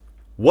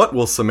What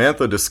will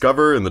Samantha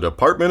discover in the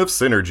Department of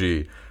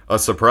Synergy? A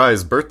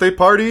surprise birthday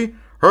party?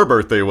 Her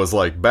birthday was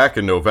like back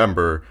in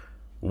November.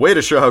 Way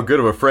to show how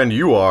good of a friend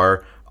you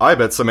are. I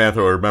bet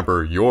Samantha will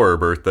remember your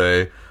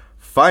birthday.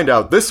 Find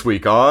out this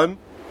week on...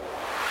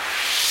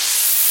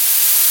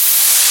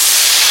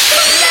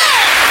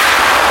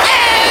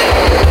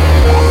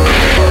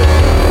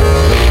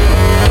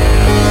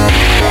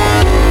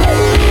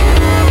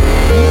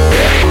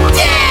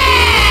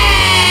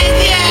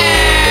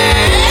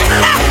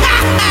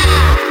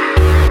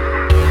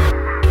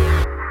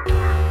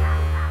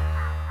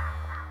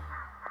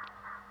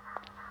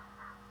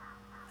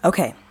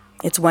 Okay,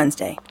 it's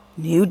Wednesday.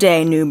 New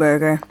day, new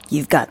burger.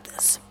 You've got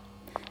this.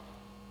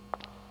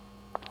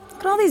 Look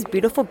at all these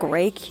beautiful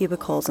gray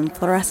cubicles and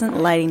fluorescent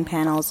lighting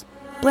panels.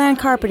 Bland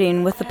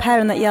carpeting with the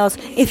pattern that yells,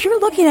 "If you're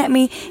looking at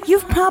me,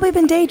 you've probably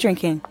been day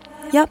drinking."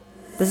 Yep,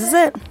 this is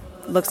it.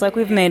 Looks like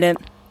we've made it.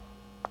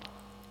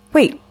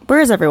 Wait,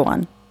 where is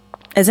everyone?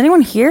 Is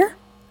anyone here?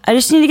 I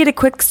just need to get a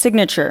quick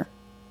signature.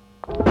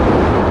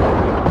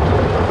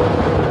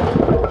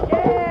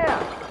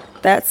 Yeah!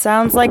 That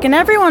sounds like an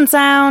everyone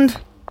sound.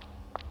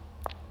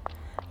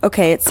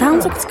 Okay, it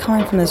sounds like it's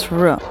coming from this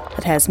room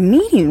that has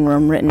meeting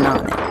room written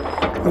on it.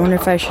 I wonder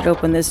if I should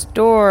open this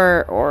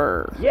door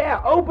or...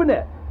 Yeah, open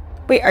it!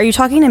 Wait, are you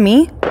talking to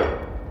me?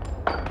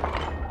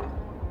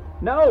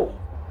 No!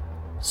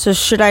 So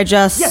should I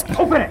just... Yes,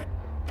 open it!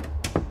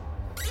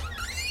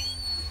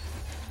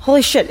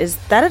 Holy shit, is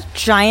that a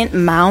giant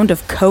mound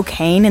of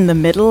cocaine in the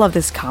middle of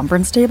this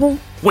conference table?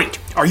 Wait,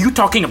 are you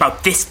talking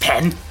about this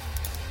pen?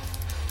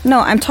 No,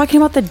 I'm talking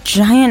about the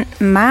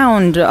giant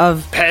mound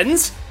of...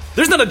 Pens?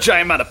 There's not a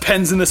giant amount of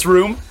pens in this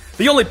room.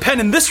 The only pen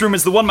in this room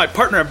is the one my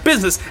partner in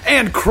business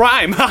and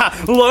crime,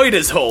 Lloyd,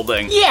 is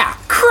holding. Yeah,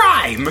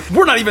 crime!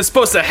 We're not even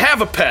supposed to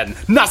have a pen.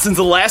 Not since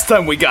the last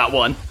time we got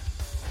one.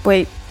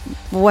 Wait,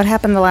 what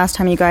happened the last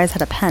time you guys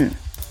had a pen?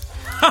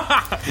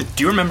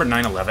 Do you remember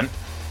 9/11?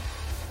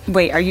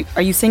 Wait, are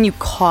you saying you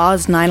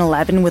caused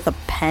 9/11 with a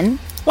pen?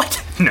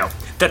 What? No,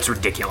 that's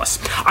ridiculous.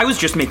 I was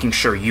just making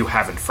sure you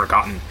haven't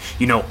forgotten.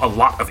 You know, a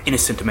lot of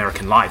innocent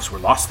American lives were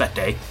lost that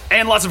day.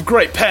 And lots of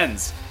great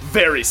pens.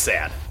 Very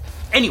sad.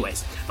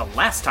 Anyways, the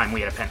last time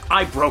we had a pen,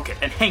 I broke it,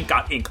 and Hank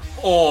got ink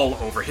all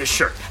over his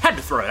shirt. Had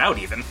to throw it out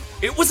even.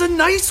 It was a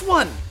nice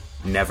one.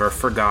 Never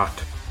forgot.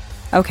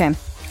 Okay.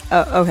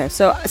 Okay,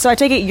 so I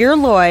take it you're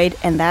Lloyd,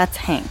 and that's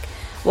Hank.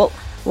 Well,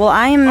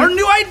 I'm... Our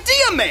new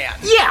idea man!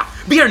 Yeah!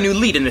 Be our new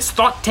lead in this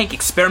Thought Tank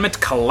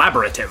Experiment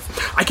Collaborative.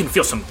 I can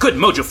feel some good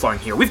mojo flowing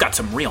here. We've got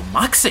some real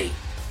moxie.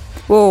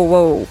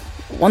 Whoa.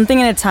 One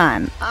thing at a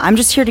time. I'm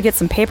just here to get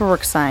some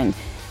paperwork signed.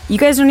 You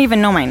guys don't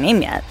even know my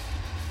name yet.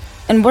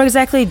 And what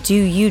exactly do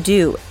you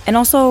do? And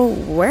also,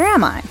 where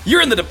am I?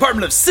 You're in the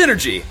Department of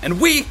Synergy, and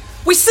we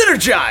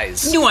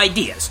synergize! New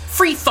ideas.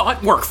 Free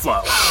thought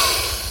workflow.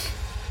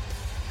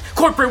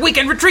 Corporate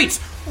weekend retreats.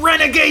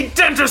 Renegade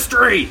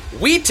dentistry!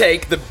 We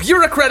take the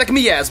bureaucratic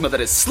miasma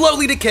that is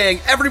slowly decaying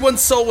everyone's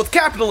soul with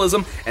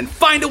capitalism and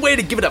find a way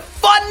to give it a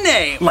fun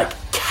name! Like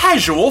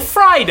Casual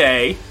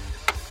Friday!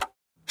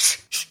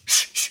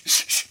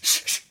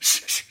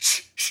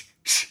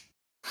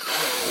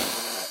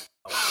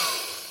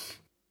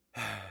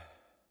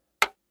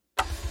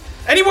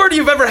 Any word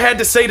you've ever had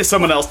to say to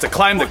someone else to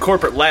climb the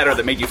corporate ladder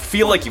that made you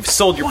feel like you've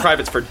sold your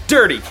privates for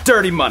dirty,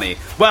 dirty money?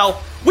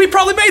 Well, we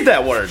probably made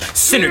that word.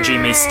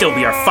 Synergy may still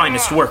be our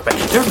finest work, but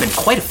there have been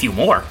quite a few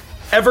more.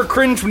 Ever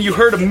cringe when you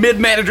heard a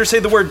mid-manager say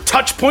the word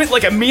touch point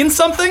like it means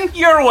something?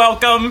 You're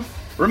welcome.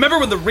 Remember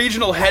when the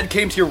regional head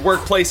came to your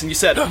workplace and you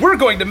said, "We're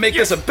going to make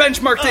this a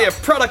benchmark day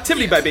of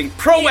productivity by being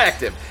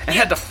proactive," and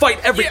had to fight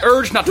every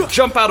urge not to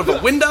jump out of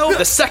a window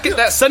the second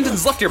that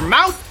sentence left your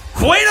mouth?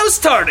 Buenos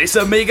tardes,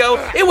 amigo.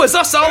 It was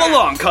us all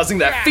along causing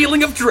that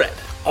feeling of dread.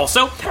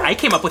 Also, I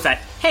came up with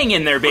that "Hang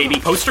in there, baby"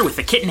 poster with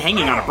the kitten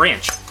hanging on a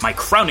branch. My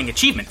crowning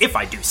achievement, if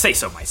I do say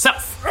so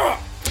myself.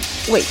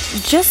 Wait,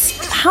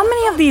 just how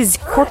many of these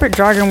corporate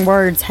jargon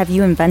words have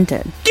you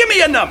invented? Give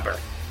me a number.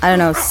 I don't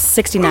know,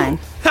 69.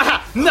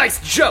 Haha, nice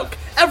joke.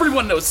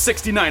 Everyone knows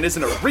 69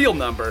 isn't a real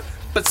number.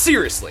 But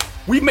seriously,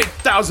 we've made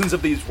thousands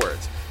of these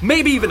words.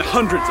 Maybe even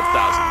hundreds of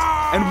thousands.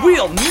 And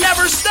we'll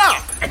never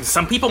stop! And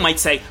some people might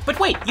say, but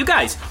wait, you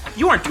guys,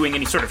 you aren't doing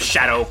any sort of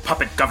shadow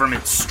puppet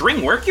government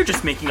string work. You're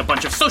just making a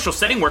bunch of social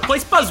setting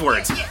workplace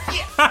buzzwords.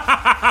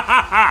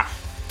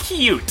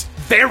 Cute.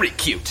 Very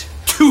cute.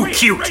 Too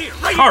cute.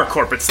 Our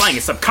corporate slang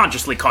has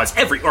subconsciously caused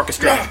every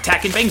orchestrated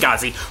attack in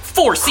Benghazi,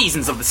 4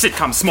 seasons of the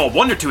sitcom Small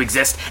Wonder to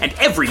exist, and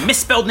every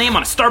misspelled name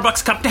on a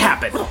Starbucks cup to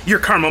happen. Your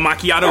caramel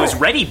macchiato is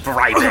ready,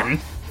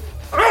 Bryden.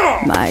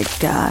 My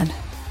God.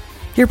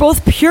 You're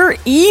both pure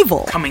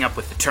evil. Coming up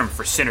with the term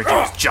for synergy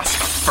was just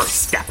the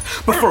first step.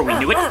 Before we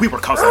knew it, we were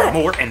causing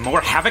more and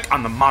more havoc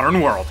on the modern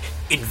world.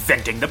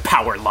 Inventing the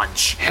power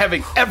lunch.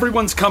 Having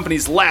everyone's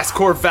company's last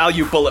core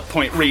value bullet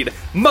point read,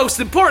 most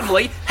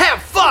importantly,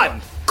 have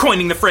fun!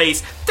 Coining the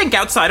phrase, think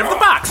outside of the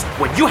box,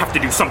 when you have to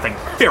do something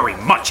very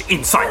much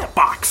inside the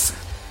box.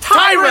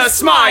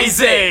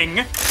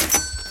 Tyra-smizing!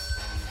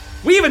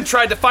 We even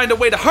tried to find a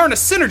way to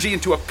harness synergy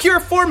into a pure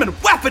form and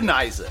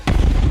weaponize it.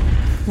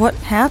 What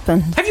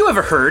happened? Have you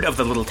ever heard of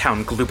the little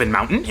town Glupin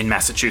Mountain in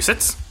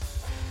Massachusetts?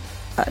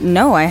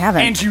 No, I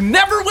haven't. And you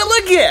never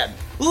will again!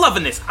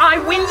 Loving this I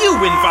win, you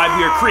win vibe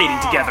we are creating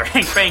together,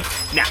 Hank Bank.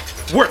 Now,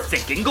 we're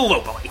thinking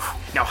globally.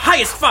 Now,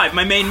 highest five,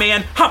 my main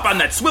man. Hop on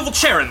that swivel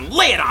chair and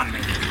lay it on me.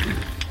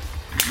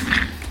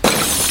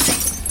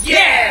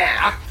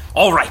 Yeah!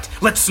 All right,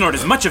 let's snort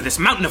as much of this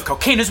mountain of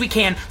cocaine as we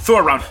can, throw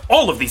around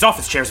all of these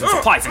office chairs and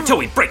supplies until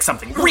we break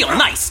something real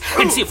nice,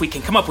 and see if we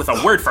can come up with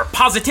a word for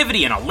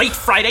positivity in a late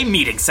Friday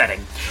meeting setting.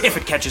 If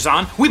it catches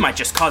on, we might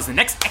just cause the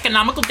next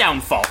economical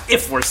downfall,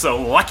 if we're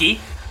so lucky.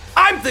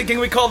 I'm thinking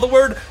we call the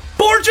word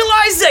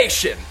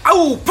Borgilization!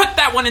 Oh, put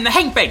that one in the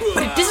Hank Bank,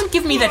 but it doesn't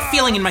give me that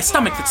feeling in my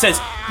stomach that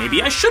says,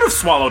 maybe I should have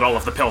swallowed all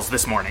of the pills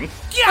this morning.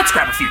 Let's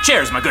grab a few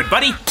chairs, my good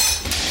buddy.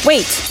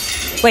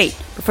 Wait.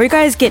 Before you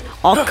guys get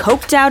all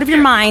coked out of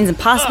your minds and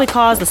possibly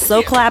cause the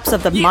slow collapse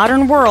of the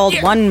modern world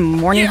one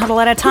morning huddle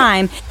at a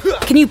time,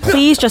 can you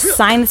please just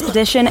sign this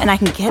petition and I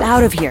can get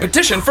out of here?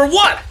 Petition for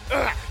what?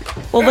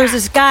 Well, there's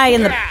this guy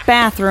in the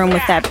bathroom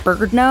with that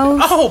bird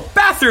nose. Oh,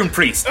 bathroom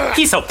priest.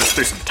 He's helped us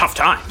through some tough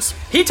times.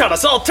 He taught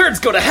us all turds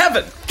go to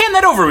heaven. Hand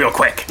that over real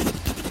quick.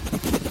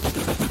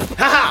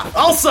 Haha,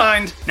 all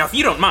signed. Now, if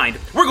you don't mind,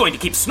 we're going to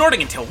keep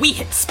snorting until we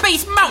hit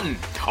Space Mountain.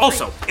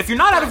 Also, if you're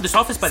not out of this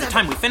office by the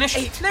time we finish,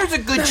 there's a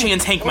good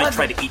chance Hank might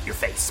try to eat your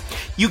face.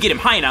 You get him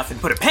high enough and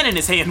put a pen in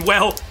his hand,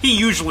 well, he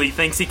usually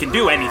thinks he can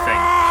do anything.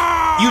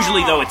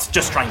 Usually, though, it's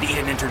just trying to eat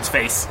an intern's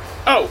face.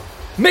 Oh,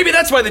 maybe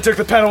that's why they took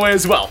the pen away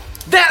as well.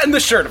 That and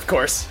the shirt, of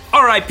course.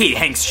 R.I.P.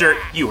 Hank's shirt.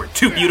 You were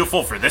too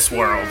beautiful for this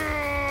world.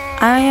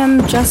 I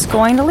am just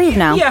going to leave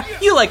now. Yeah,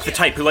 you like the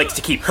type who likes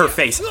to keep her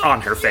face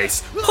on her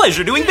face.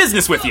 Pleasure doing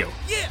business with you.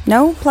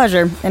 No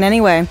pleasure in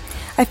any way.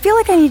 I feel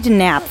like I need to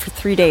nap for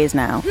 3 days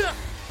now.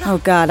 Oh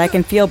god, I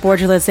can feel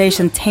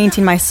Borgilization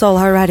tainting my soul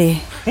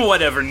already.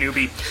 Whatever,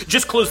 newbie.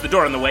 Just close the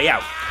door on the way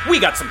out. We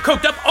got some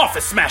coked up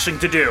office smashing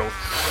to do.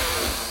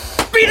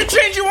 Be the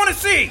change you want to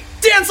see!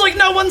 Dance like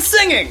no one's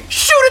singing!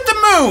 Shoot at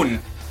the moon!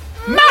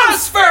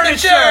 Mouse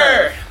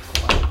furniture!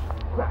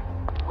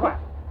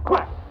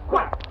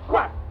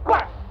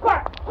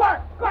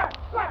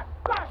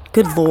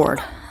 Good lord.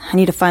 I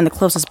need to find the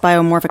closest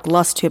biomorphic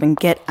lust tube and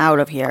get out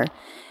of here.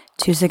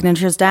 2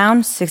 signatures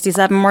down,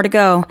 67 more to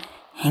go.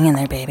 Hang in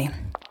there, baby.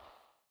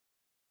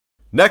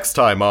 Next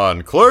time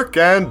on Clerk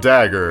and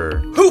Dagger.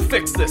 Who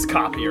fixed this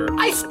copier?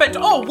 I spent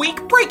all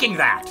week breaking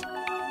that!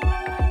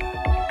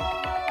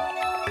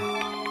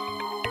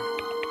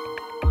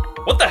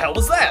 What the hell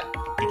was that?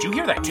 Did you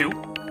hear that too?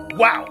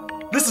 Wow,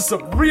 this is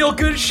some real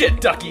good shit,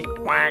 Ducky.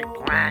 Quack,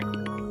 quack.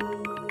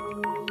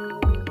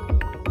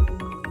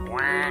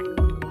 Quack.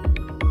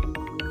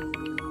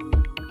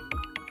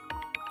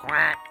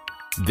 Quack.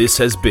 This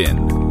has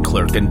been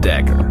Clerk and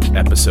Dagger,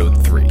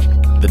 Episode 3,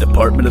 The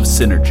Department of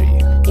Synergy,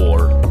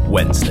 or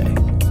Wednesday.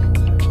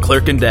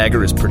 Clerk and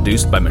Dagger is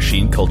produced by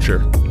Machine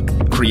Culture,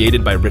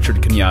 created by Richard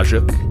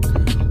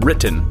Kniazik,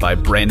 written by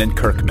Brandon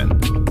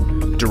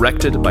Kirkman,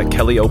 directed by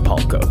Kelly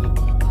Opalko,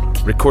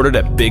 recorded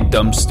at Big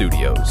Dumb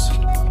Studios,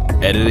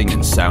 editing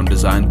and sound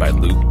design by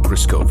Luke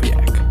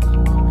Griskoviak,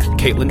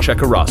 Caitlin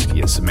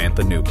Chekorowski as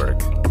Samantha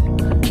Newberg,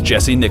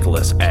 Jesse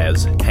Nicholas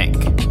as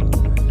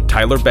Hank,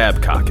 Tyler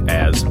Babcock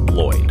as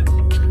Lloyd,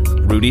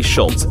 Rudy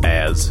Schultz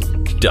as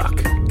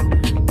Duck.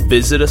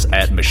 Visit us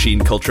at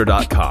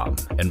machineculture.com,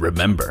 and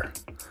remember,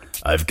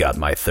 I've got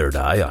my third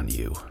eye on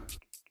you.